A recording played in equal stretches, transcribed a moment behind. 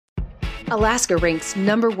Alaska ranks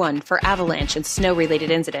 #1 for avalanche and snow-related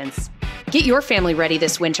incidents. Get your family ready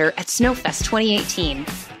this winter at Snowfest 2018.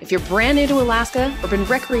 If you're brand new to Alaska or been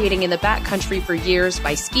recreating in the backcountry for years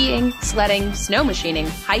by skiing, sledding, snow machining,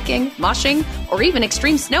 hiking, mushing, or even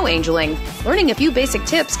extreme snow angeling, learning a few basic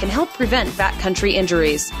tips can help prevent backcountry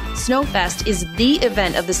injuries. Snowfest is the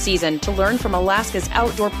event of the season to learn from Alaska's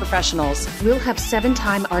outdoor professionals. We'll have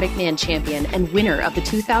 7-time Arctic Man champion and winner of the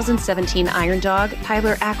 2017 Iron Dog,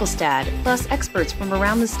 Tyler Ackelstad, plus experts from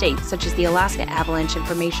around the state, such as the Alaska Avalanche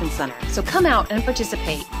Information Center. So come out and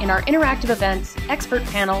participate in our interactive events, expert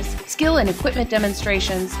panels, skill and equipment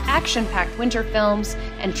demonstrations, action-packed winter films,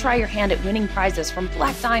 and try your hand at winning prizes from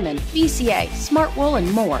Black Diamond, BCA, Smart Wool,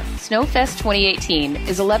 and more. Snowfest 2018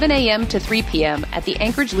 is 11 a.m. to 3 p.m. at the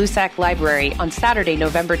Anchorage Loussac Library on Saturday,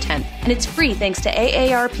 November 10th, and it's free thanks to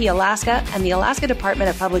AARP Alaska and the Alaska Department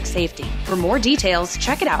of Public Safety. For more details,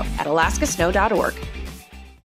 check it out at alaskasnow.org.